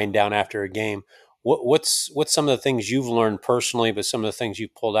how to wind down after a game. What's some of the things you've learned personally, but some of the things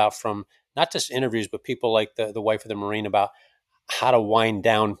you've pulled out from not just interviews, but people like the wife of the Marine about how to wind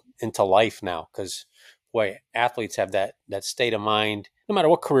down into life now? Because boy, athletes have that state of mind. No matter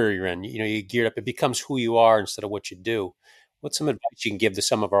what career you're in, you gear up. It becomes who you are instead of what you do. What's some advice you can give to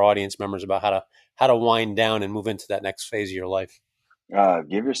some of our audience members about how to wind down and move into that next phase of your life?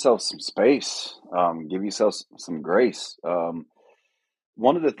 Give yourself some space. Give yourself some grace.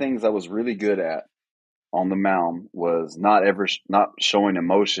 One of the things I was really good at on the mound was not showing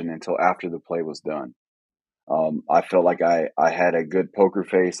emotion until after the play was done. I felt like I had a good poker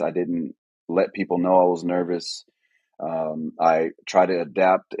face. I didn't let people know I was nervous. I try to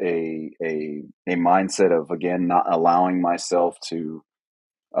adapt a mindset of, again, not allowing myself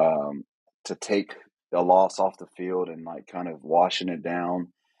um, to take a loss off the field and like kind of washing it down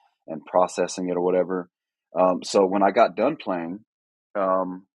and processing it or whatever. So when I got done playing,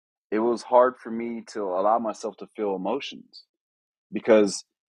 um, it was hard for me to allow myself to feel emotions, because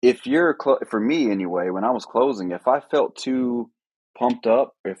for me anyway, when I was closing, if I felt too pumped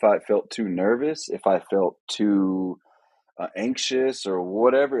up, if I felt too nervous, if I felt too anxious or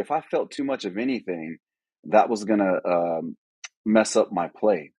whatever, if I felt too much of anything, that was gonna mess up my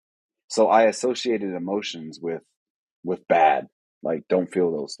play. So I associated emotions with bad, like don't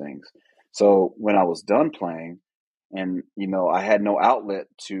feel those things. So when I was done playing, and I had no outlet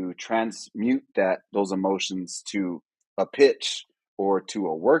to transmute those emotions to a pitch or to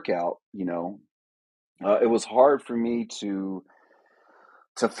a workout, it was hard for me to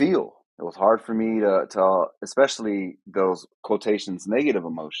feel. It was hard for me to especially those quotations negative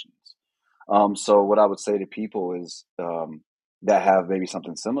emotions. So what I would say to people is, that have maybe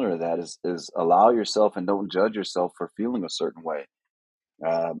something similar to that, is allow yourself and don't judge yourself for feeling a certain way.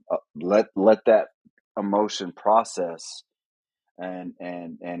 Let that emotion process, and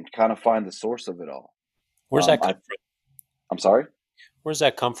kind of find the source of it all. Where's Um, that I come from? I'm sorry. Where's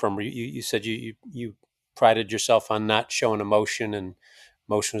that come from? You said you prided yourself on not showing emotion, and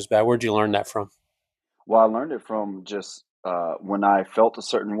emotion was bad. Where'd you learn that from? Well, I learned it from just when I felt a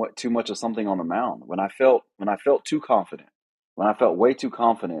certain way, too much of something on the mound. When I felt too confident, when I felt way too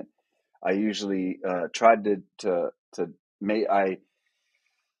confident, I usually tried to make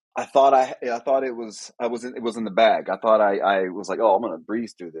I thought it was in the bag. I thought I was like, oh, I'm gonna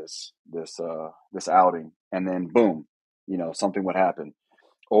breeze through this outing, and then boom, something would happen.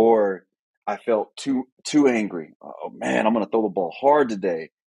 Or I felt too angry. Oh man, I'm gonna throw the ball hard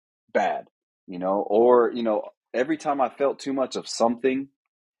today. Bad, or every time I felt too much of something,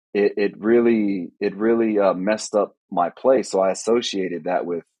 it really messed up my play. So I associated that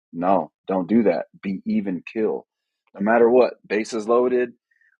with, no, don't do that. Be even kill, no matter what. Bases loaded,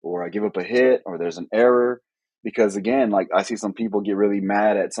 or I give up a hit, or there's an error. Because again, like I see some people get really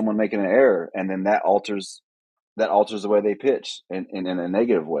mad at someone making an error, and then that alters the way they pitch in a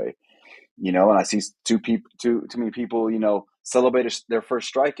negative way. And I see too many people, celebrate their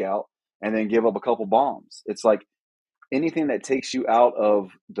first strikeout and then give up a couple bombs. It's like, anything that takes you out of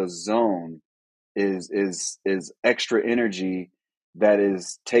the zone is extra energy that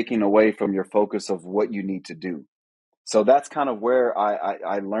is taking away from your focus of what you need to do. So that's kind of where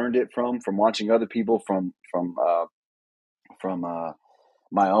I learned it from watching other people, from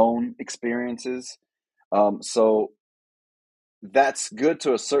my own experiences. So that's good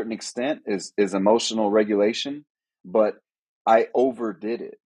to a certain extent, is emotional regulation, but I overdid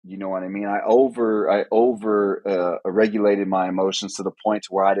it. You know what I mean? I over regulated my emotions to the point to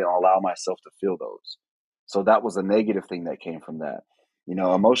where I didn't allow myself to feel those. So that was a negative thing that came from that.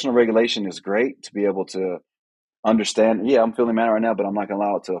 Emotional regulation is great to be able to understand. Yeah, I'm feeling mad right now, but I'm not gonna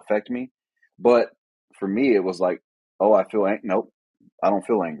allow it to affect me. But for me, it was like, oh, I feel nope, I don't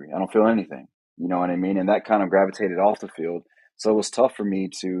feel angry. I don't feel anything. You know what I mean? And that kind of gravitated off the field. So it was tough for me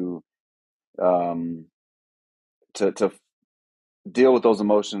um, to deal with those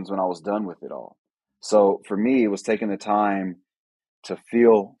emotions when I was done with it all. So for me, it was taking the time to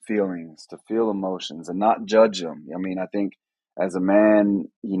feel feelings, to feel emotions, and not judge them. I mean, I think as a man,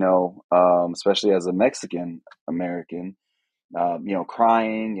 especially as a Mexican American,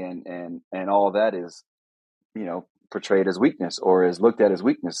 crying and all that is, portrayed as weakness, or is looked at as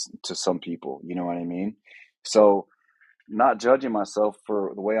weakness to some people. You know what I mean? So not judging myself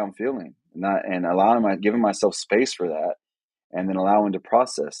for the way I'm feeling, not and giving myself space for that, and then allowing to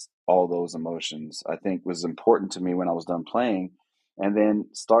process all those emotions, I think was important to me when I was done playing, and then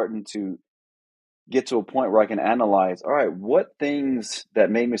starting to get to a point where I can analyze, all right, what things that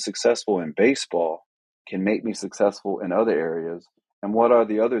made me successful in baseball can make me successful in other areas, and what are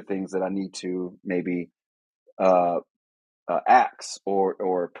the other things that I need to maybe uh, axe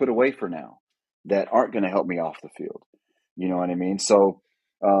or put away for now that aren't going to help me off the field. You know what I mean? So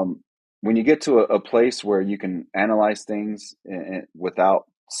um, when you get to a place where you can analyze things without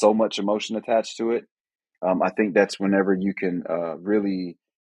so much emotion attached to it, I think that's whenever you can really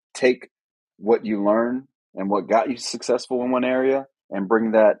take what you learn and what got you successful in one area and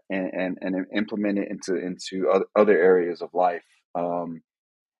bring that and implement it into other areas of life.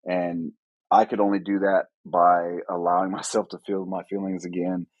 And I could only do that by allowing myself to feel my feelings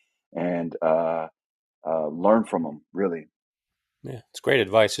again and learn from them, really. Yeah, it's great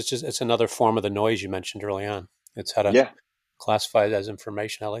advice. It's another form of the noise you mentioned early on. It's how to Yeah. classify it as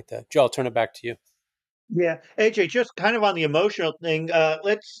information. I like that. Joe, I'll turn it back to you. Yeah, AJ, just kind of on the emotional thing. I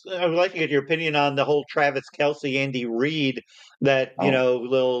would like to get your opinion on the whole Travis Kelsey, Andy Reid, that Oh.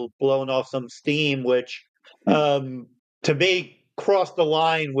 little blowing off some steam, which um, to me crossed the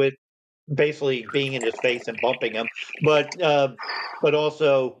line with basically being in his face and bumping him, but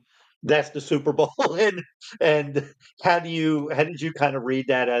also that's the Super Bowl, and how did you kind of read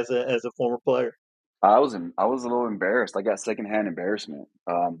that as a former player? I was a little embarrassed. I got secondhand embarrassment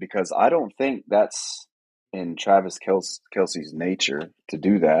because I don't think that's in Kelsey's nature to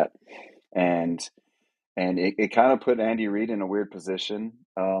do that, and it kind of put Andy Reid in a weird position.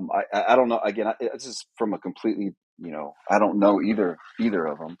 I don't know. Again, it's just from a completely, I don't know either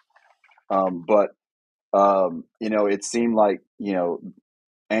of them. But it seemed like,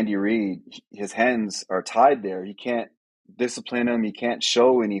 Andy Reid, his hands are tied there. He can't discipline him. He can't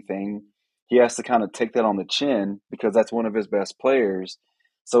show anything. He has to kind of take that on the chin because that's one of his best players.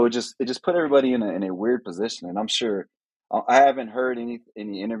 So it just put everybody in a weird position. And I'm sure I haven't heard any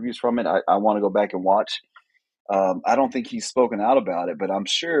interviews from it. I want to go back and watch. I don't think he's spoken out about it, but I'm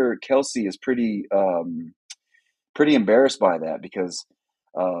sure Kelsey is pretty embarrassed by that because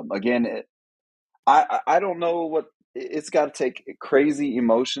again, I don't know what it's got to take crazy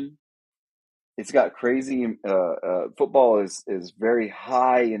emotion. It's got crazy. Football is very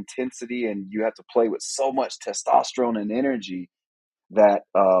high intensity, and you have to play with so much testosterone and energy that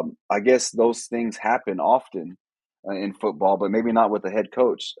I guess those things happen often in football, but maybe not with the head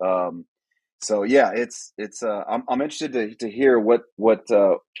coach. So yeah, it's. I'm interested to hear what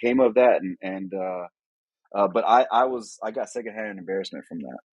came of that, but I got secondhand embarrassment from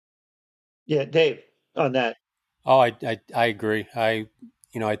that. Yeah, Dave, on that. Oh, I agree. I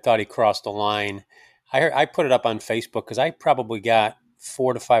thought he crossed the line. I put it up on Facebook because I probably got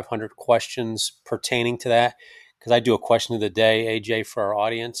 400 to 500 questions pertaining to that because I do a question of the day, AJ, for our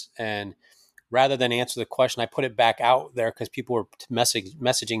audience, and rather than answer the question, I put it back out there because people were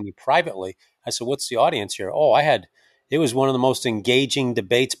messaging me privately. I said, "What's the audience here?" Oh, it was one of the most engaging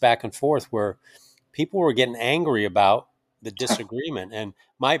debates back and forth where people were getting angry about the disagreement. And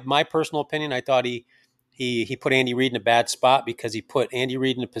my personal opinion, I thought he put Andy Reid in a bad spot because he put Andy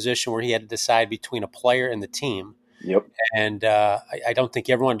Reid in a position where he had to decide between a player and the team. Yep. And I don't think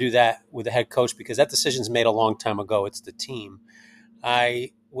you ever want to do that with a head coach because that decision's made a long time ago. It's the team.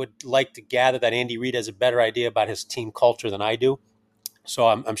 would like to gather that Andy Reid has a better idea about his team culture than I do. So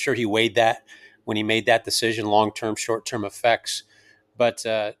I'm sure he weighed that when he made that decision, long-term, short-term effects. But,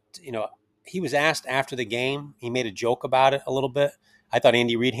 he was asked after the game. He made a joke about it a little bit. I thought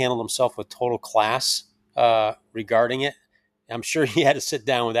Andy Reid handled himself with total class regarding it. I'm sure he had to sit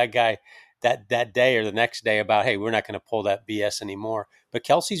down with that guy that day or the next day about, hey, we're not going to pull that BS anymore. But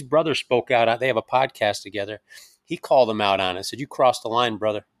Kelsey's brother spoke out. They have a podcast together. He called him out on it. Said, you crossed the line,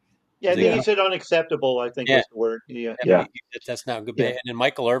 brother. Yeah, I think he said unacceptable, I think Yeah. was the word. Yeah. Yeah. That's not good. Yeah. And then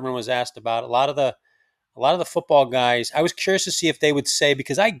Michael Irvin was asked about a lot of the football guys. I was curious to see if they would say,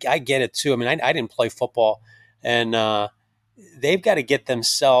 because I get it too. I mean, I didn't play football, and they've got to get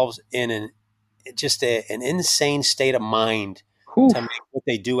themselves in an insane state of mind Whew. to make what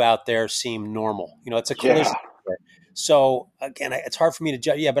they do out there seem normal. It's a Yeah. collision. So again, it's hard for me to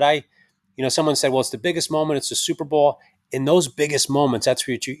judge. Yeah, but someone said, well, it's the biggest moment. It's the Super Bowl. In those biggest moments, that's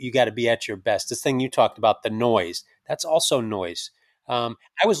where you got to be at your best. This thing you talked about, the noise, that's also noise. I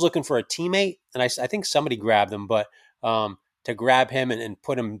was looking for a teammate, and I think somebody grabbed him, but to grab him and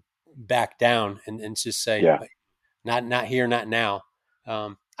put him back down and just say, Yeah. not here, not now.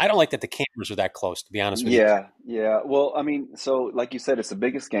 I don't like that the cameras are that close, to be honest with you. Yeah. Yeah. Well, I mean, so like you said, it's the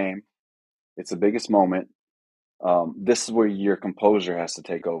biggest game. It's the biggest moment. This is where your composure has to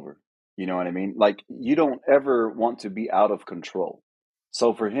take over. You know what I mean? Like, you don't ever want to be out of control.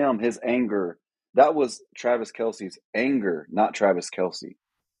 So for him, his anger, that was Travis Kelce's anger, not Travis Kelce.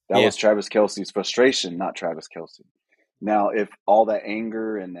 That Yeah. was Travis Kelce's frustration, not Travis Kelce. Now, if all that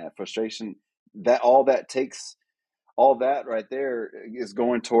anger and that frustration, all that right there is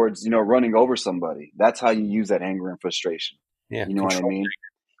going towards, running over somebody. That's how you use that anger and frustration. Yeah. You know what I mean?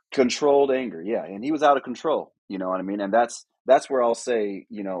 Controlled anger, yeah, and he was out of control. You know what I mean? And that's where I'll say,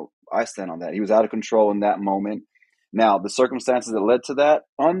 I stand on that. He was out of control in that moment. Now, the circumstances that led to that,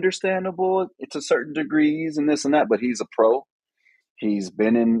 understandable to certain degrees and this and that, but he's a pro. He's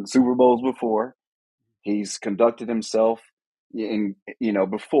been in Super Bowls before. He's conducted himself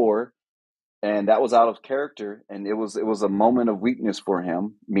before, and that was out of character, and it was a moment of weakness for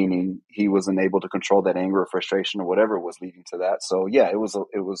him, meaning he wasn't able to control that anger or frustration or whatever was leading to that. So yeah, it was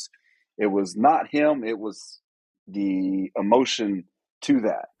not him, it was the emotion to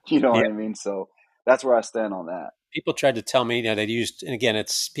that. You know Yeah. what I mean? So that's where I stand on that. People tried to tell me, they used, and again,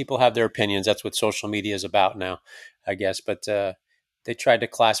 it's people have their opinions. That's what social media is about now, I guess. But they tried to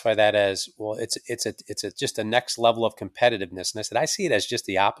classify that as, well, it's just a next level of competitiveness. And I said, I see it as just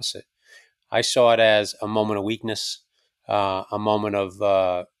the opposite. I saw it as a moment of weakness, a moment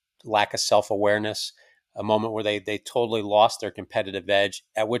of lack of self-awareness, a moment where they totally lost their competitive edge,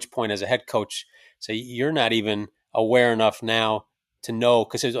 at which point, as a head coach, say, you're not even aware enough now to know,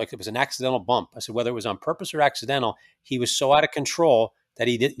 because it was an accidental bump. I said, whether it was on purpose or accidental, he was so out of control that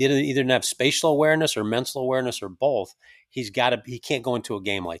he didn't have spatial awareness or mental awareness or both. He can't go into a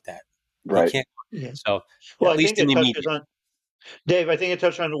game like that. He Right. can't. Yeah. So Well, at I least think in it the touches immediate. on Dave. I think it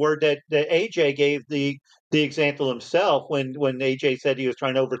touched on the word that AJ gave the example himself when AJ said he was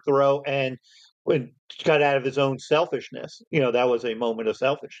trying to overthrow and when got out of his own selfishness. That was a moment of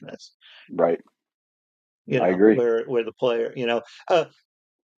selfishness. Right. I agree. Where the player, yeah,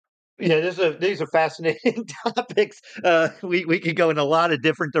 these are fascinating topics. We could go in a lot of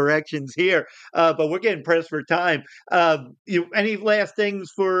different directions here, but we're getting pressed for time. Any last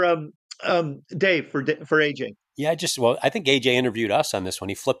things for Dave for AJ? Yeah, I think AJ interviewed us on this one.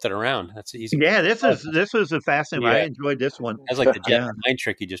 He flipped it around. That's easy. Yeah, this is a fascinating one. I Yeah, enjoyed this one. that's like the Jedi Yeah. mind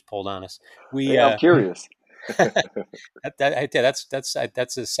trick he just pulled on us. We Hey, I'm curious.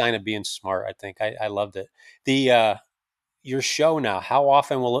 that's a sign of being smart. I think I loved it. The your show now. How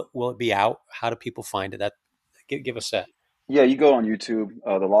often will it be out? How do people find it? Give us that. Yeah, you go on YouTube,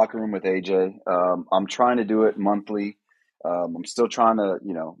 The Locker Room with AJ. I'm trying to do it monthly. I'm still trying to,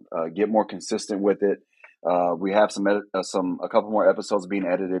 get more consistent with it. We have a couple more episodes being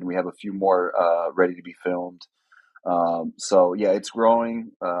edited. We have a few more ready to be filmed. So yeah, it's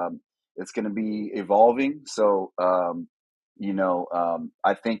growing. It's going to be evolving. So I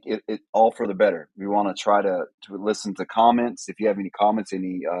think it all for the better. We want to try to listen to comments. If you have any comments,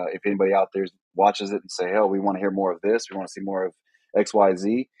 if anybody out there watches it and say, "Hell, we want to hear more of this. We want to see more of X, Y,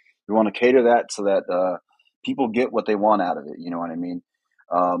 Z." We want to cater that so that people get what they want out of it. You know what I mean?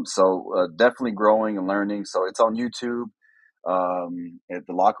 So definitely growing and learning. So it's on YouTube, at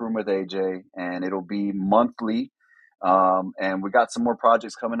The Locker Room with AJ, and it'll be monthly. And we got some more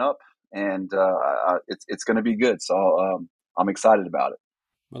projects coming up, and it's going to be good. So I'm excited about it.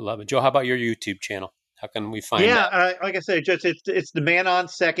 I love it, Joe. How about your YouTube channel? How can we find Yeah, that? like I said, just it's the man on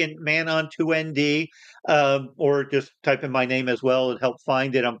second, man on two ND, or just type in my name as well and help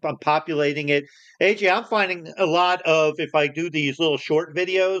find it. I'm populating it. AJ, I'm finding a lot of if I do these little short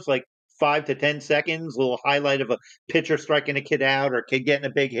videos, like 5 to 10 seconds, little highlight of a pitcher striking a kid out or a kid getting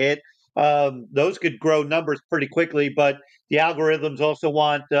a big hit. Those could grow numbers pretty quickly, but the algorithms also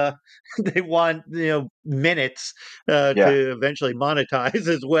want they want minutes Yeah, to eventually monetize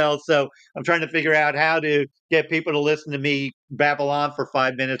as well. So I'm trying to figure out how to get people to listen to me babble on for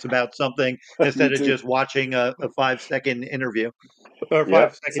 5 minutes about something me instead of too. just watching a 5 second interview or Yep,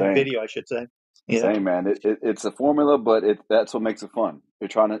 5 second same. video, I should say. Yeah. Same, man. It's a formula, but that's what makes it fun. You're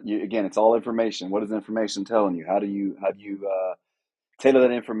trying to again, it's all information. What is information telling you? How do you tailor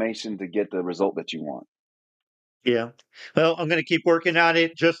that information to get the result that you want? Yeah. Well, I'm going to keep working on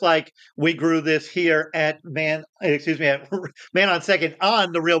it, just like we grew this here at at Man on Second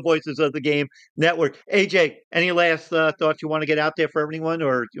on the Real Voices of the Game Network. AJ, any last thoughts you want to get out there for everyone,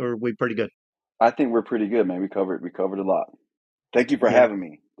 or are we pretty good? I think we're pretty good, man. We covered a lot. Thank you for Yeah. having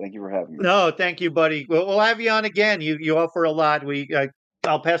me. Thank you for having me. No, thank you, buddy. We'll have you on again. You offer a lot.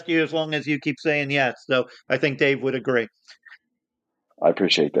 I'll pester you as long as you keep saying yes. So I think Dave would agree. I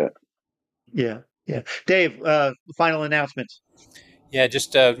appreciate that. Yeah, yeah. Dave, final announcements. Yeah,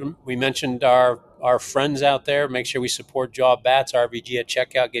 just we mentioned our friends out there. Make sure we support Jaw Bats, RVG at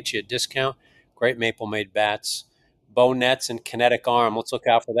checkout, get you a discount. Great maple made bats, bow nets, and kinetic arm. Let's look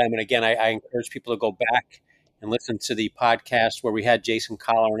out for them. And again, I encourage people to go back and listen to the podcast where we had Jason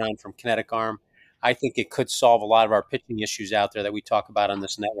Colleran on from Kinetic Arm. I think it could solve a lot of our pitching issues out there that we talk about on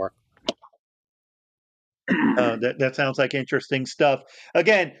this network. That sounds like interesting stuff.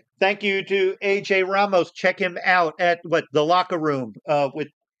 Again, thank you to AJ Ramos. Check him out at the locker room with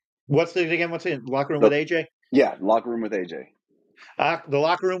what's it again? What's it? Locker room The with AJ. Yeah, locker room with AJ. The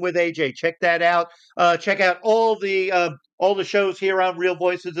locker room with AJ. Check that out. Check out all the shows here on Real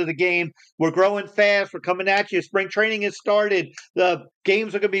Voices of the Game. We're growing fast. We're coming at you. Spring training has started. The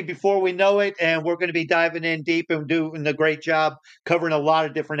games are going to be before we know it, and we're going to be diving in deep and doing a great job covering a lot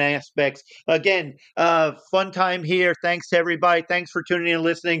of different aspects. Again, fun time here. Thanks to everybody. Thanks for tuning in and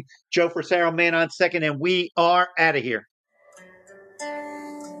listening. Joe Frisaro, man on second, and we are out of here.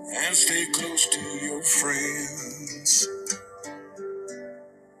 And stay close to your friends.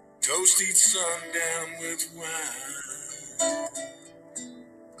 Toast each sundown with wine.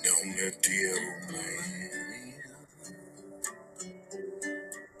 Don't let the old man